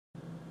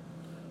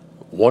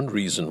One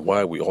reason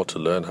why we ought to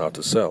learn how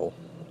to sell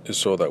is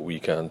so that we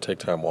can take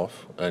time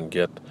off and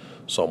get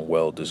some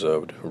well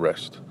deserved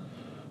rest.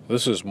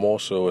 This is more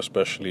so,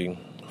 especially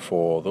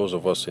for those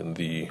of us in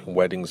the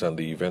weddings and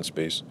the event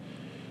space,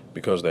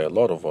 because there are a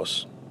lot of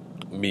us,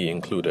 me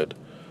included,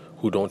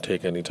 who don't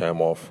take any time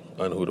off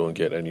and who don't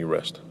get any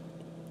rest.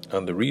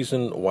 And the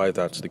reason why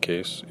that's the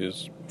case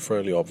is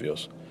fairly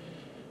obvious.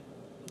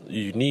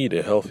 You need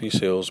a healthy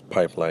sales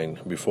pipeline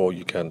before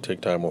you can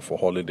take time off for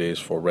holidays,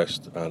 for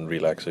rest and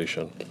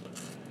relaxation.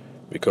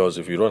 Because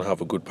if you don't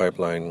have a good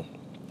pipeline,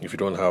 if you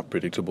don't have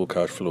predictable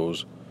cash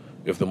flows,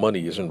 if the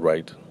money isn't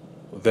right,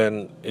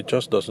 then it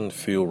just doesn't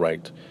feel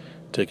right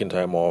taking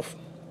time off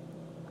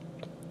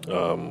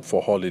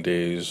for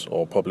holidays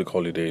or public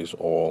holidays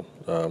or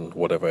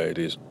whatever it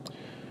is.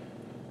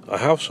 I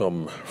have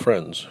some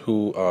friends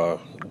who are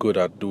good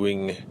at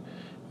doing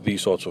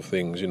these sorts of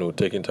things,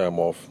 taking time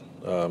off,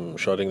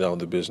 shutting down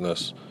the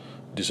business,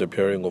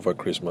 disappearing over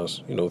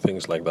Christmas,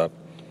 things like that.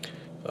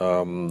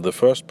 The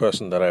first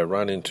person that I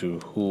ran into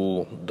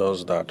who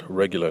does that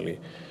regularly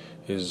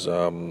is,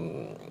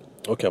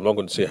 okay, I'm not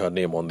going to say her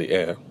name on the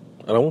air,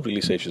 and I won't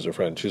really say she's a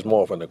friend. She's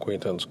more of an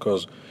acquaintance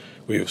because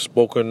we've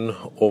spoken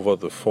over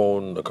the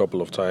phone a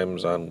couple of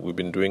times and we've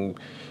been doing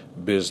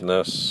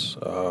business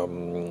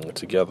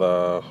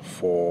together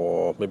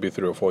for maybe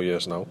 3 or 4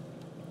 years now.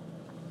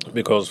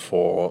 Because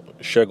for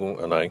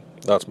Shegun and I,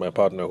 that's my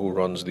partner who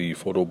runs the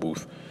photo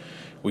booth,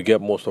 we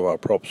get most of our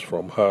props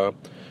from her.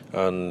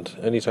 And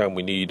anytime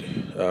we need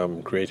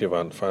creative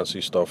and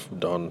fancy stuff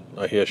done,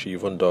 I hear she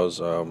even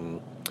does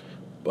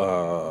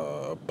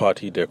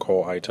party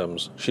decor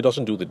items. She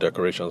doesn't do the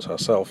decorations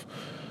herself,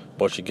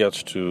 but she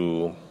gets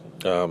to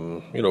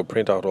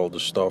print out all the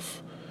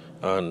stuff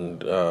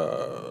and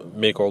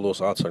make all those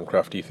arts and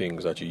crafty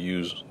things that you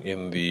use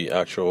in the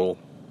actual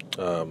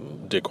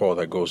decor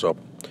that goes up.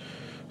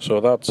 So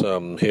that's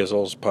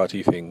Hazel's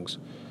party things.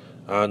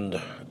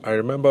 And I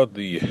remember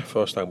the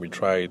first time we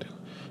tried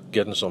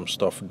getting some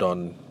stuff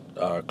done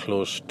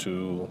close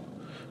to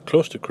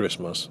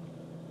Christmas.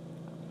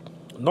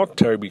 Not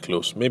terribly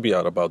close, maybe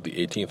at about the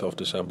 18th of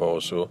December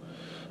or so.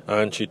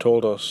 And she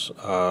told us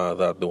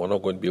that they were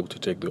not going to be able to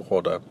take the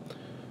order.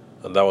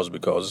 And that was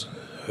because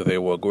they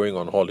were going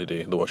on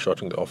holiday. They were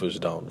shutting the office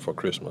down for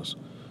Christmas.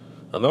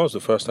 And that was the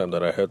first time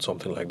that I heard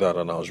something like that,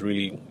 and I was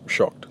really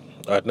shocked.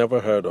 I'd never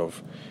heard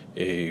of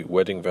a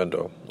wedding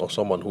vendor or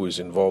someone who is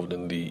involved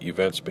in the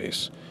event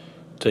space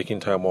taking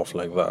time off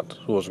like that,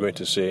 who was going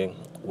to say,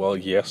 well,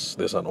 yes,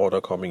 there's an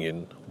order coming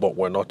in, but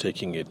we're not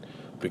taking it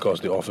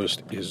because the office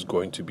is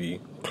going to be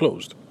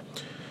closed.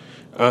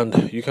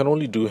 And you can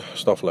only do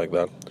stuff like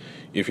that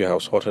if you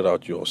have sorted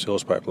out your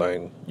sales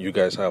pipeline, you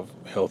guys have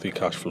healthy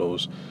cash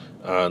flows,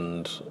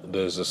 and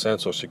there's a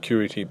sense of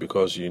security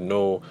because you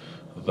know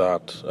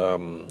that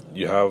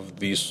you have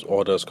these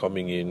orders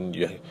coming in,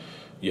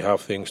 you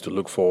have things to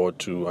look forward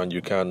to, and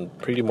you can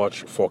pretty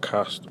much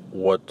forecast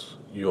what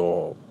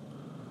your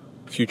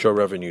future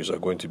revenues are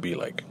going to be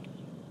like.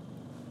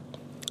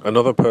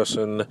 Another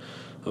person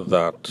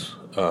that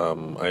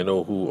I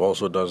know who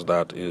also does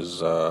that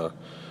is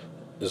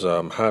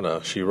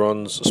Hannah. She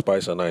runs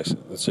Spice and Ice.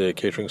 It's a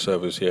catering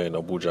service here in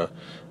Abuja,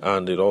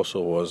 and it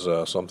also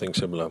was something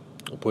similar.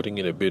 Putting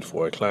in a bid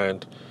for a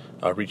client,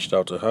 I reached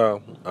out to her,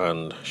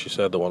 and she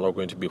said they were not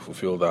going to be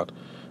fulfilled that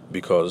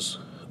because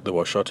they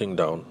were shutting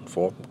down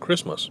for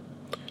Christmas.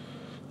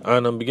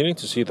 And I'm beginning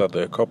to see that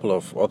there are a couple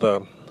of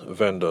other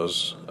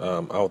vendors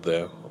out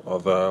there,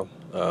 other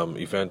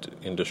event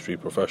industry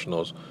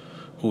professionals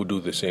who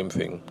do the same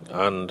thing.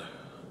 And,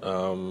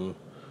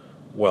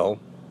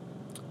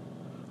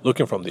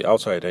 looking from the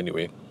outside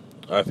anyway,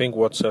 I think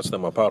what sets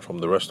them apart from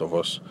the rest of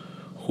us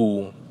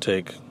who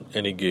take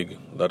any gig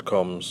that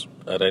comes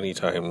at any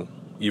time,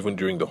 even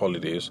during the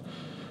holidays,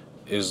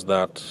 is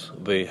that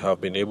they have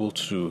been able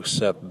to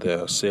set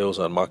their sales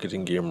and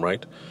marketing game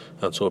right.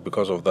 And so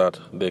because of that,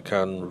 they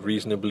can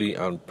reasonably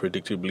and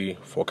predictably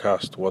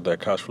forecast what their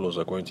cash flows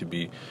are going to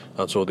be.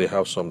 And so they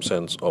have some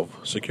sense of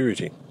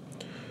security.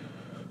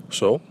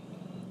 So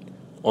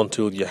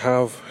until you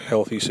have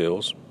healthy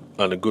sales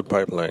and a good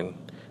pipeline,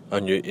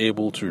 and you're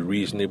able to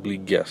reasonably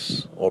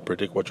guess or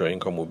predict what your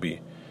income will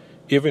be,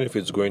 even if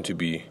it's going to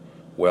be,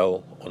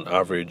 well, on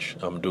average,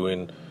 I'm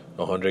doing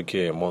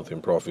 100k a month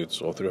in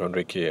profits or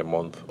 300k a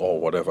month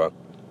or whatever.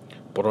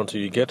 But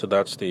until you get to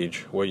that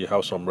stage where you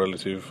have some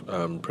relative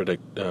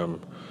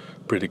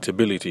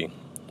predictability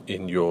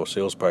in your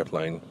sales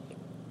pipeline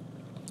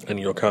and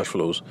your cash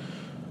flows,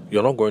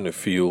 you're not going to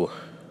feel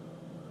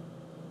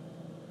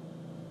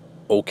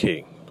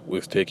okay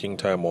with taking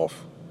time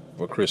off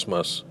for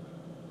Christmas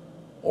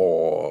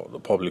or the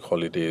public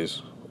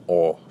holidays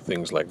or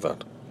things like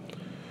that.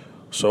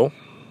 So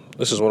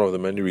this is one of the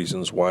many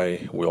reasons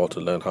why we ought to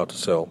learn how to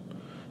sell.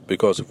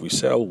 Because if we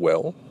sell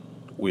well,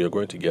 we are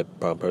going to get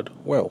pampered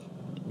well.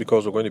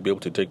 Because we're going to be able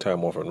to take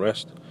time off and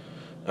rest.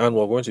 And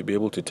we're going to be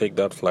able to take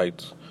that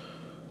flight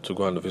to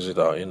go and visit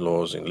our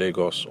in-laws in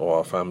Lagos or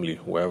our family,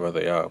 wherever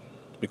they are.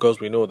 Because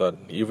we know that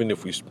even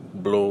if we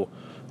blow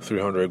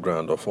 300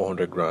 grand or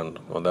 400 grand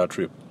on that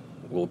trip,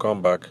 we'll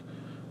come back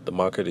the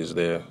market is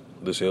there,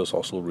 the sales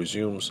hustle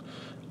resumes,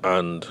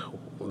 and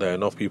there are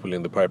enough people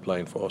in the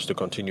pipeline for us to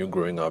continue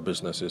growing our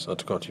businesses and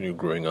to continue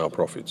growing our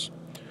profits.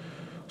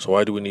 So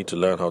why do we need to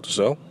learn how to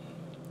sell?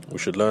 We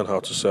should learn how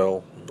to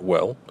sell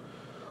well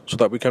so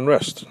that we can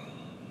rest.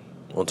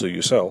 Until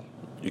you sell,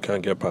 you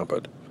can't get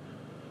pampered.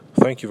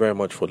 Thank you very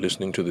much for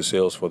listening to the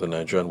Sales for the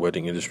Nigerian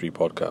Wedding Industry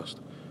podcast.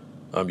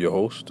 I'm your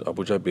host,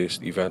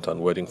 Abuja-based event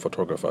and wedding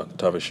photographer,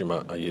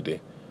 Tavishima Ayede.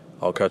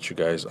 I'll catch you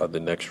guys at the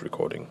next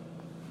recording.